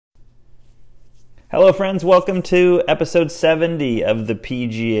Hello friends, welcome to episode 70 of the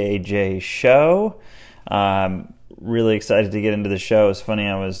PGAJ show. Really excited to get into the show. It's funny,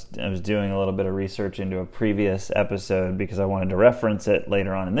 I was doing a little bit of research into a previous episode because I wanted to reference it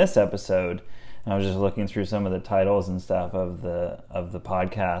later on in this episode. And I was just looking through some of the titles and stuff of the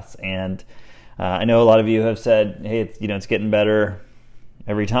podcasts, and I know a lot of you have said, hey, it's getting better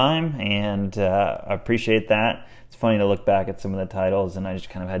every time, and I appreciate that. It's funny to look back at some of the titles, and I just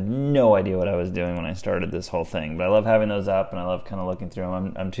kind of had no idea what I was doing when I started this whole thing. But I love having those up, and I love kind of looking through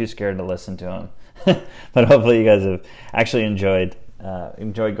them. I'm too scared to listen to them, but hopefully you guys have actually enjoyed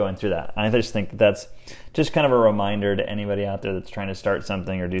going through that. I just think that's just kind of a reminder to anybody out there that's trying to start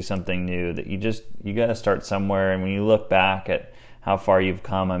something or do something new, that you got to start somewhere. And when you look back at how far you've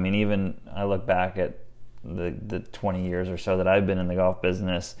come, I mean, even I look back at the 20 years or so that I've been in the golf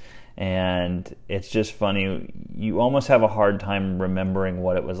business, and it's just funny. You almost have a hard time remembering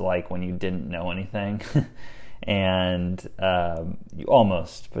what it was like when you didn't know anything. And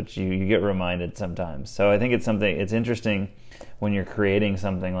you get reminded sometimes. So I think it's interesting when you're creating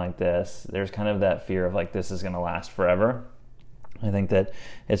something like this. There's kind of that fear of like, this is going to last forever. I think that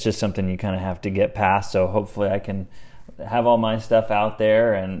it's just something you kind of have to get past. So hopefully I can have all my stuff out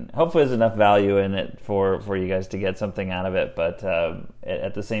there, and hopefully there's enough value in it for you guys to get something out of it. But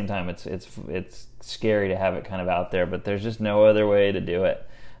at the same time, it's scary to have it kind of out there, but there's just no other way to do it.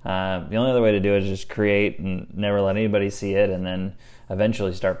 The only other way to do it is just create and never let anybody see it, and then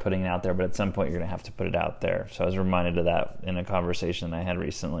eventually start putting it out there. But at some point you're going to have to put it out there. So I was reminded of that in a conversation I had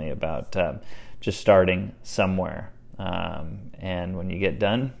recently about just starting somewhere. And when you get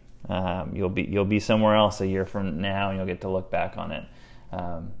done, you'll be somewhere else a year from now, and you'll get to look back on it,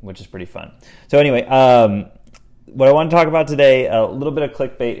 which is pretty fun. So anyway, what I want to talk about today, a little bit of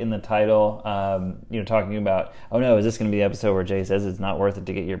clickbait in the title, talking about, oh no, is this going to be the episode where Jay says it's not worth it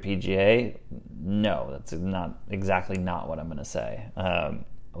to get your PGA? No, that's not what I'm going to say. I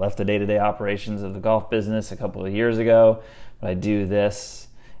left the day-to-day operations of the golf business a couple of years ago, but I do this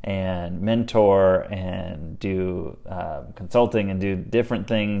and mentor and do consulting and do different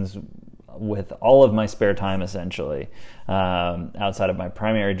things with all of my spare time, essentially, outside of my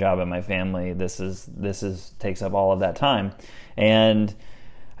primary job and my family. This takes up all of that time, and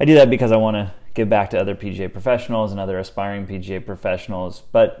I do that because I want to give back to other PGA professionals and other aspiring PGA professionals,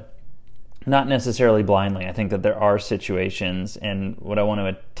 but not necessarily blindly. I think that there are situations, and what I want to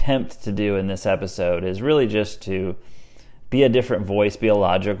attempt to do in this episode is really just to be a different voice, be a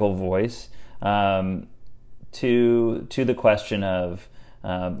logical voice to the question of,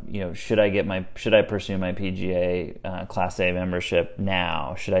 should I pursue my PGA Class A membership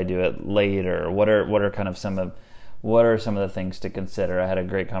now? Should I do it later? What are some of the things to consider? I had a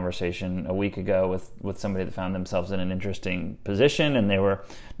great conversation a week ago with somebody that found themselves in an interesting position, and they were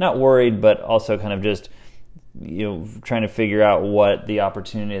not worried, but also kind of just trying to figure out what the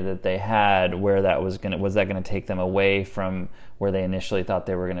opportunity that they had, where that was that going to take them away from where they initially thought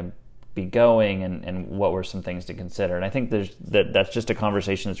they were going to be going, and what were some things to consider. And I think that's just a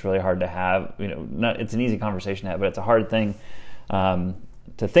conversation that's really hard to have. It's an easy conversation to have, but it's a hard thing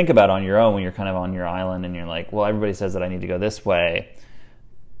to think about on your own when you're kind of on your island and you're like, well, everybody says that I need to go this way,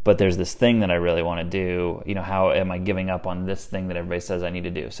 but there's this thing that I really want to do. How am I giving up on this thing that everybody says I need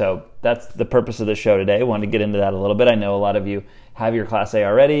to do? So that's the purpose of the show today. I wanted to get into that a little bit. I know a lot of you have your Class A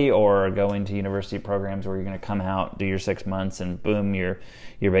already, or are going to university programs where you're going to come out, do your 6 months, and boom, you're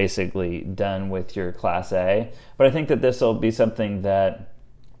basically done with your Class A. But I think that this will be something that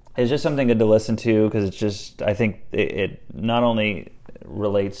is just something good to listen to, because I think it not only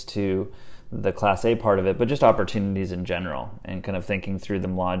relates to the Class A part of it, but just opportunities in general, and kind of thinking through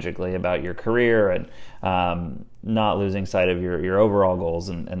them logically about your career, and not losing sight of your overall goals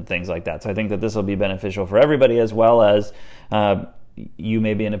and things like that. So I think that this will be beneficial for everybody, as well as you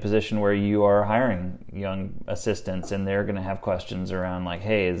may be in a position where you are hiring young assistants, and they're going to have questions around like,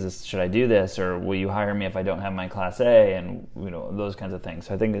 hey, should I do this, or will you hire me if I don't have my Class A, and those kinds of things.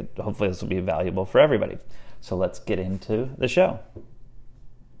 So I think that hopefully this will be valuable for everybody. So let's get into the show.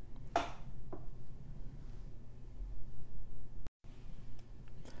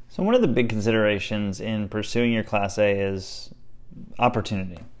 So one of the big considerations in pursuing your Class A is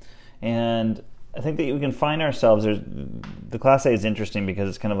opportunity. And I think that we can find ourselves, the Class A is interesting because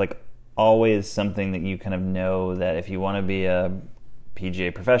it's kind of like always something that you kind of know that if you want to be a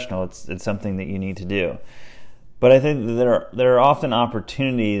PGA professional, it's something that you need to do. But I think that there are often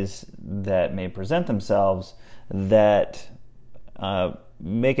opportunities that may present themselves that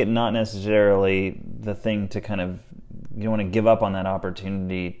make it not necessarily the thing to kind of, you don't want to give up on that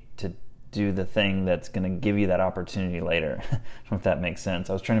opportunity do the thing that's going to give you that opportunity later. I don't know if that makes sense.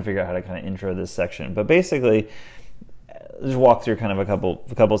 I was trying to figure out how to kind of intro this section, but basically just walk through kind of a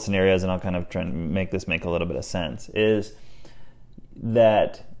couple scenarios, and I'll kind of try and make this make a little bit of sense. Is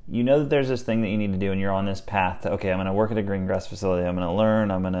that you know that there's this thing that you need to do, and you're on this path to, okay, I'm going to work at a green grass facility. I'm going to learn.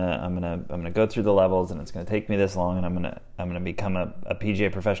 I'm going to go through the levels, and it's going to take me this long, and I'm going to become a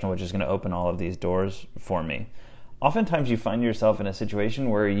PGA professional, which is going to open all of these doors for me. Oftentimes, you find yourself in a situation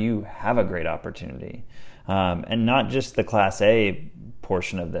where you have a great opportunity, and not just the Class A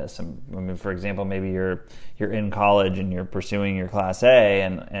portion of this. I mean, for example, maybe you're in college and you're pursuing your Class A,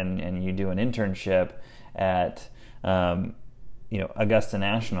 and you do an internship at Augusta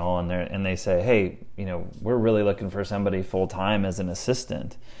National, and they say, hey, we're really looking for somebody full time as an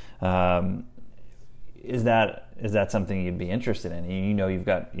assistant. Is that something you'd be interested in? You've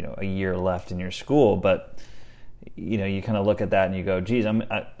got a year left in your school, but you kind of look at that and you go, geez,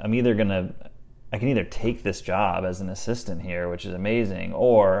 I can either take this job as an assistant here, which is amazing,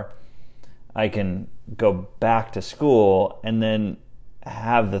 or I can go back to school and then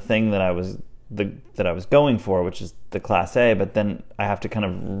have the thing that I was going for, which is the Class A, but then I have to kind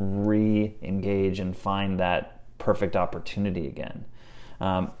of re-engage and find that perfect opportunity again.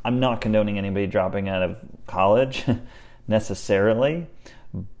 I'm not condoning anybody dropping out of college necessarily,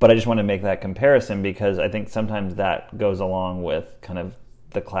 but I just want to make that comparison because I think sometimes that goes along with kind of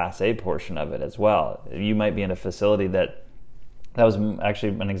the Class A portion of it as well. You might be in a facility that was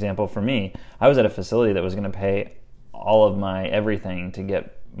actually an example for me. I was at a facility that was going to pay all of my everything to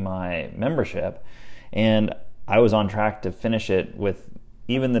get my membership, and I was on track to finish it with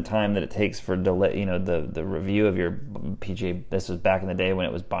even the time that it takes for delay, the review of your PGA. This was back in the day when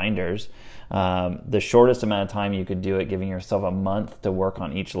it was binders. The shortest amount of time you could do it, giving yourself a month to work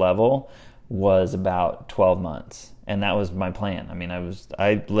on each level, was about 12 months. And that was my plan. I mean,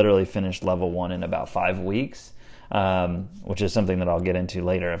 I literally finished level 1 in about 5 weeks, which is something that I'll get into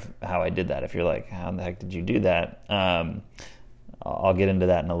later of how I did that. If you're like, how the heck did you do that? I'll get into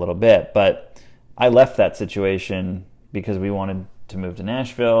that in a little bit. But I left that situation because we wanted to move to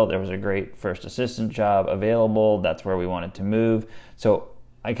Nashville. There was a great first assistant job available. That's where we wanted to move. So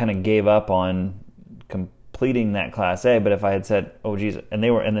I kind of gave up on completing that Class A. But if I had said, oh geez, and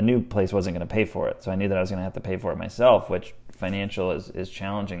the new place wasn't going to pay for it, so I knew that I was going to have to pay for it myself, which financial is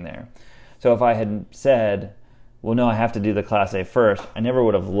challenging there. So if I had said, well, no, I have to do the Class A first, I never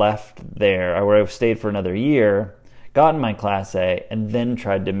would have left there. I would have stayed for another year, gotten my Class A, and then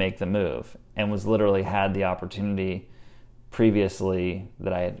tried to make the move, and was literally had the opportunity previously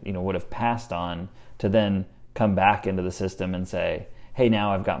that I would have passed on to then come back into the system and say, hey,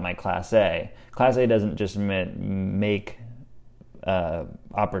 now I've got my Class A. Class A doesn't just make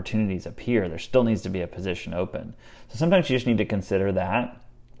opportunities appear. There still needs to be a position open. So sometimes you just need to consider that.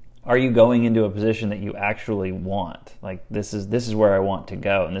 Are you going into a position that you actually want? Like, this is where I want to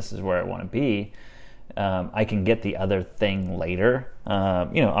go, and this is where I want to be. I can get the other thing later.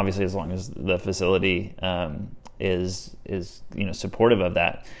 Obviously, as long as the facility is supportive of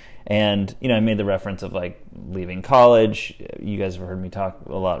that. And I made the reference of like leaving college. You guys have heard me talk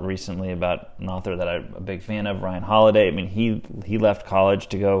a lot recently about an author that I'm a big fan of, Ryan Holiday. I mean, he left college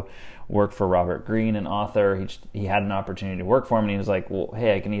to go work for Robert Greene, an author. He had an opportunity to work for him, and he was like, well,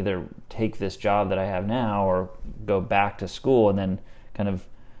 hey, I can either take this job that I have now or go back to school and then kind of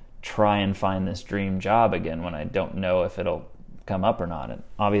try and find this dream job again when I don't know if it'll come up or not. And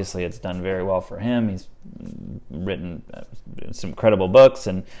obviously it's done very well for him. He's written some incredible books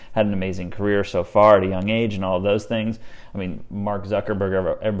and had an amazing career so far at a young age and all of those things. I mean, Mark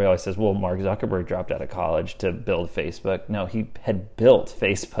Zuckerberg, everybody always says, well, Mark Zuckerberg dropped out of college to build Facebook. No, he had built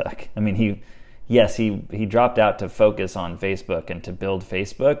Facebook. I mean, he dropped out to focus on Facebook and to build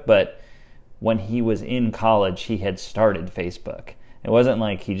Facebook, but when he was in college, he had started Facebook. It wasn't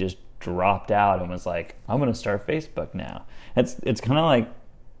like he just dropped out and was like, I'm going to start Facebook now. It's kind of like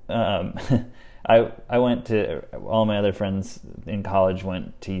I went to, all my other friends in college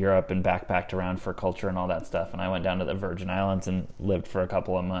went to Europe and backpacked around for culture and all that stuff, and I went down to the Virgin Islands and lived for a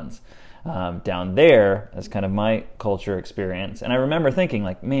couple of months down there as kind of my culture experience. And I remember thinking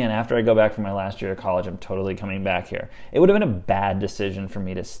like, man, after I go back for my last year of college, I'm totally coming back here. It would have been a bad decision for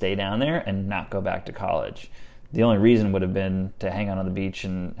me to stay down there and not go back to college. The only reason would have been to hang out on the beach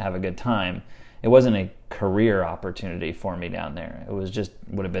and have a good time. It wasn't a career opportunity for me down there. It was just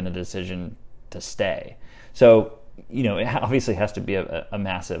would have been a decision to stay. So, it obviously has to be a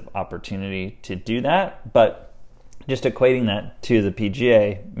massive opportunity to do that. But just equating that to the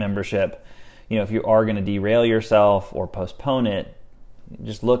PGA membership, if you are going to derail yourself or postpone it,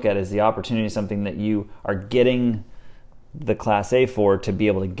 just look at it as the opportunity, something that you are getting the Class A for to be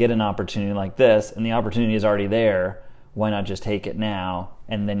able to get an opportunity like this, and the opportunity is already there. Why not just take it now,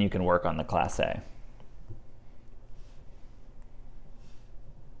 and then you can work on the Class A?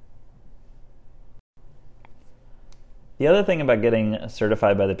 The other thing about getting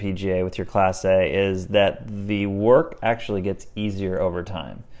certified by the PGA with your Class A is that the work actually gets easier over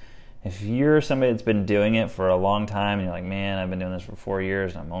time. If you're somebody that's been doing it for a long time and you're like, man, I've been doing this for 4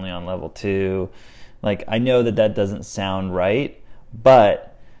 years and I'm only on level 2, like, I know that doesn't sound right,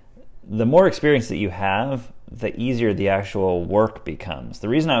 but the more experience that you have, the easier the actual work becomes. The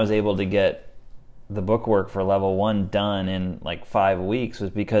reason I was able to get the bookwork for level 1 done in like 5 weeks was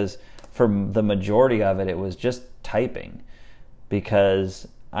because for the majority of it, it was just typing, because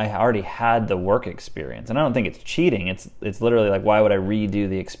I already had the work experience. And I don't think it's cheating. It's literally like, why would I redo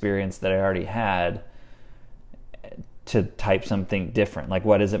the experience that I already had to type something different? Like,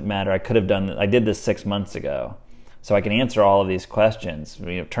 what does it matter? I did this 6 months ago, so I can answer all of these questions.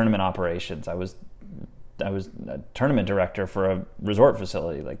 Tournament operations. I was a tournament director for a resort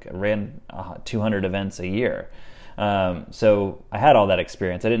facility. Like, I ran 200 events a year. So I had all that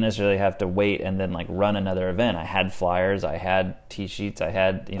experience. I didn't necessarily have to wait and then like run another event. I had flyers, I had tee sheets, I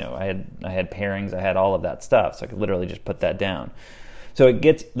had pairings, I had all of that stuff. So I could literally just put that down. So it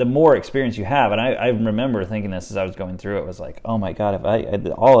gets, the more experience you have, and I remember thinking this as I was going through it, was like, oh my God, if I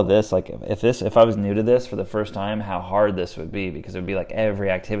did all of this, like if I was new to this for the first time, how hard this would be, because it would be like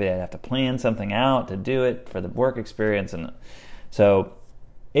every activity I'd have to plan something out to do it for the work experience. And so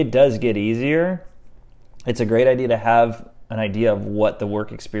it does get easier. It's a great idea to have an idea of what the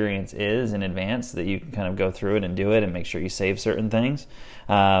work experience is in advance, so that you can kind of go through it and do it and make sure you save certain things.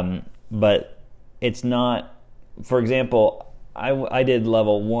 But it's not, for example, I did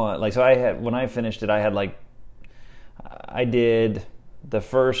level 1. Like, so when I finished it, I did the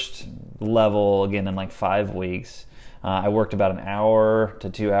first level again in like 5 weeks. I worked about an hour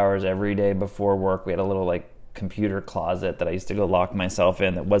to 2 hours every day before work. We had a little like computer closet that I used to go lock myself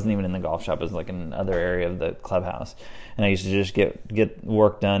in, that wasn't even in the golf shop. It was like in another area of the clubhouse, and I used to just get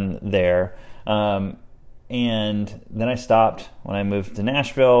work done there. And then I stopped when I moved to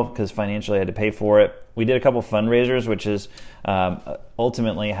Nashville, because financially I had to pay for it. We did a couple fundraisers, which is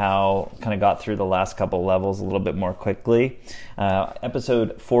ultimately how kind of got through the last couple levels a little bit more quickly.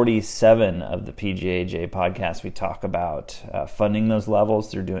 Episode 47 of the PGAJ podcast, we talk about funding those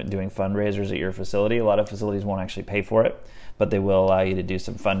levels through doing fundraisers at your facility. A lot of facilities won't actually pay for it, but they will allow you to do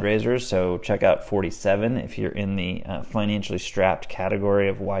some fundraisers. So check out 47 if you're in the financially strapped category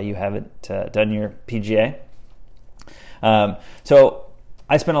of why you haven't done your PGA. So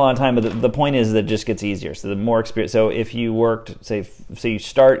I spent a lot of time, but the point is that it just gets easier. So the more experience. So if you worked, say you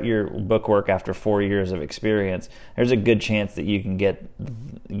start your bookwork after 4 years of experience, there's a good chance that you can get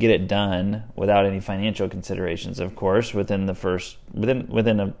it done without any financial considerations. Of course, within an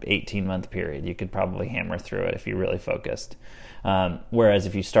 18-month period, you could probably hammer through it if you really focused. Whereas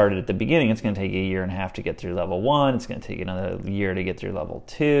if you started at the beginning, it's going to take you a year and a half to get through level 1. It's going to take you another year to get through level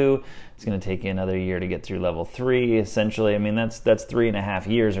 2. It's going to take you another year to get through level 3. Essentially, I mean, that's 3.5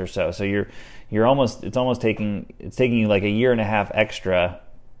 years or so. So it's taking you like a year and a half extra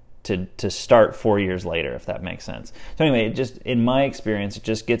to start 4 years later, if that makes sense. So anyway, in my experience, it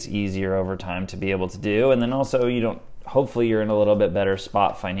just gets easier over time to be able to do. And then also hopefully you're in a little bit better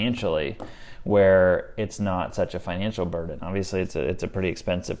spot financially, where it's not such a financial burden. Obviously, it's a pretty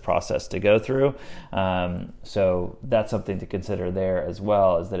expensive process to go through. So that's something to consider there as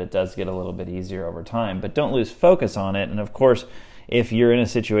well, is that it does get a little bit easier over time. But don't lose focus on it. And of course, if you're in a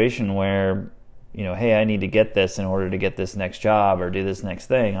situation where, hey, I need to get this in order to get this next job or do this next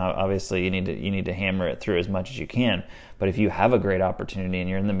thing, obviously you need to hammer it through as much as you can. But if you have a great opportunity and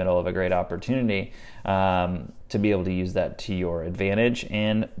you're in the middle of a great opportunity, to be able to use that to your advantage,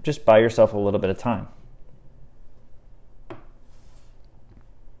 and just buy yourself a little bit of time.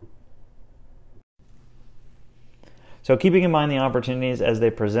 So keeping in mind the opportunities as they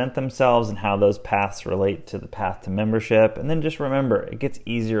present themselves and how those paths relate to the path to membership. And then just remember, it gets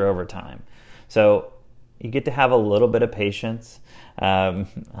easier over time. So you get to have a little bit of patience. I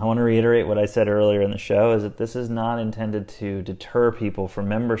want to reiterate what I said earlier in the show, is that this is not intended to deter people from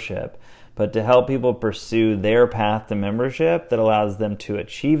membership, but to help people pursue their path to membership that allows them to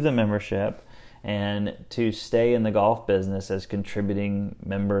achieve the membership and to stay in the golf business as contributing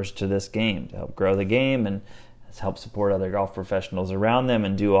members to this game, to help grow the game and help support other golf professionals around them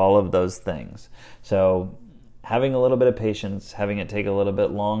and do all of those things. So having a little bit of patience, having it take a little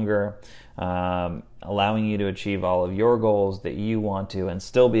bit longer, allowing you to achieve all of your goals that you want to, and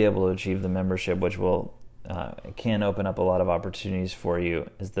still be able to achieve the membership, which can open up a lot of opportunities for you,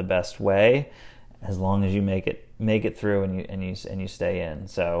 is the best way, as long as you make make it through and you stay in.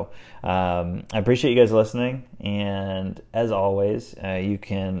 So I appreciate you guys listening, and as always, you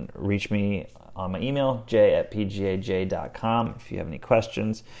can reach me on my email, j@pgaj.com, if you have any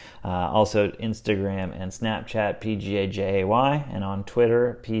questions. Also Instagram and Snapchat, PGAJAY, and on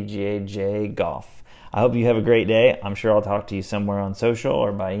Twitter, PGAJGolf. I hope you have a great day. I'm sure I'll talk to you somewhere on social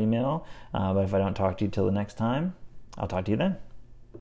or by email, but if I don't talk to you till the next time, I'll talk to you then.